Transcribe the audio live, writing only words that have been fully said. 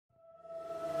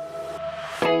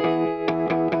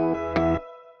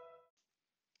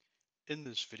In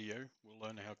this video, we'll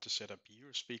learn how to set up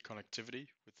USB connectivity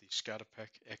with the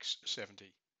SCADAPack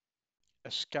x70. A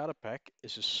SCADAPack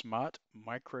is a smart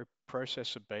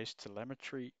microprocessor-based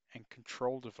telemetry and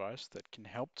control device that can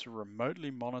help to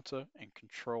remotely monitor and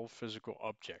control physical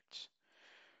objects.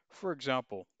 For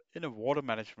example, in a water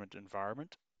management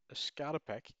environment, a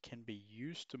SCADAPack can be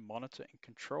used to monitor and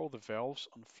control the valves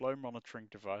on flow monitoring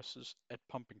devices at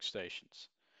pumping stations.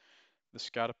 The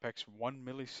SCADAPack's 1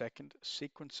 millisecond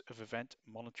sequence of event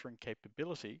monitoring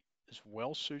capability is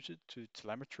well suited to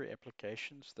telemetry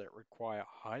applications that require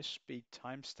high-speed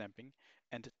timestamping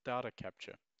and data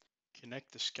capture. Connect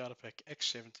the SCADAPack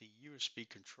X70 USB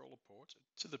controller port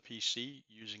to the PC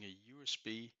using a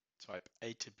USB Type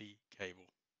A to B cable.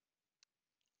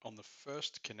 On the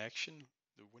first connection,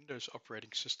 the Windows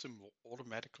operating system will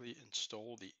automatically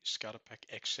install the SCADAPack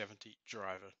X70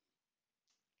 driver.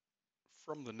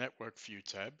 From the Network View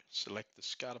tab, select the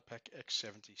SCADAPack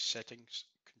X70 Settings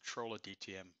Controller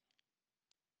DTM.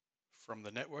 From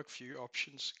the Network View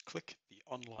options, click the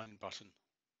Online button.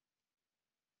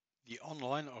 The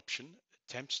Online option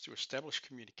attempts to establish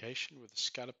communication with the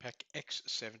SCADAPack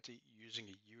X70 using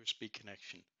a USB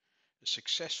connection. A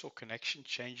successful connection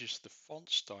changes the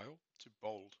font style to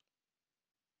bold.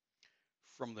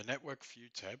 From the Network View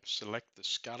tab, select the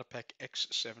SCADAPack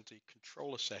X70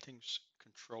 Controller Settings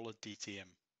Controller DTM.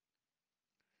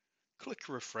 Click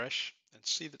Refresh and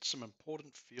see that some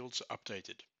important fields are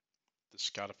updated. The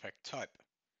SCADAPack type,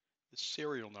 the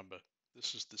serial number,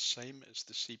 this is the same as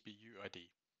the CPU ID.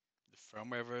 The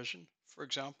firmware version, for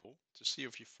example, to see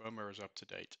if your firmware is up to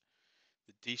date.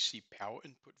 The DC power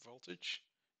input voltage,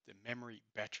 the memory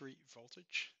battery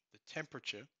voltage, the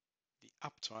temperature, the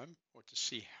uptime, or to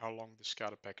see how long the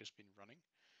SCADAPack has been running,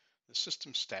 the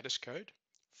system status code.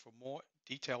 For more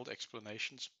detailed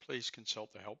explanations, please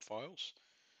consult the help files.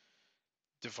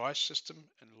 Device system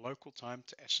and local time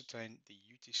to ascertain the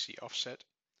UTC offset,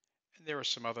 and there are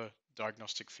some other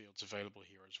diagnostic fields available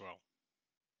here as well.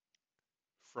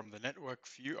 From the Network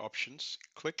View options,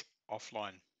 click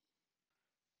Offline.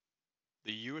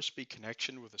 The USB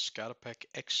connection with a SCADAPack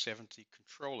X70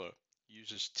 controller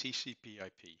uses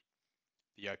TCP/IP.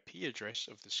 The IP address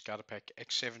of the SCADAPack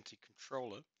X70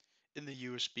 controller in the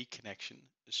USB connection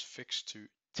is fixed to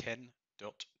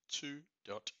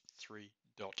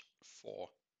 10.2.3.4.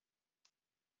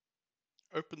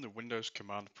 Open the Windows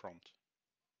command prompt.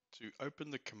 To open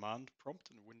the command prompt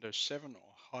in Windows 7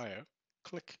 or higher,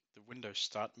 click the Windows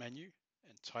Start menu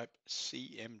and type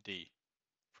CMD.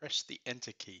 Press the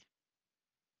Enter key.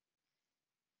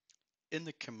 In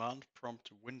the command prompt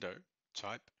window,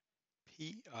 type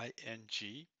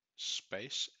PING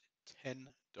space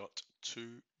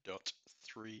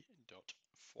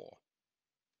 10.2.3.4.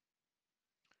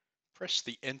 Press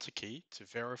the Enter key to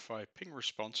verify ping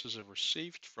responses are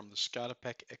received from the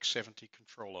SCADAPack X70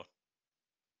 controller.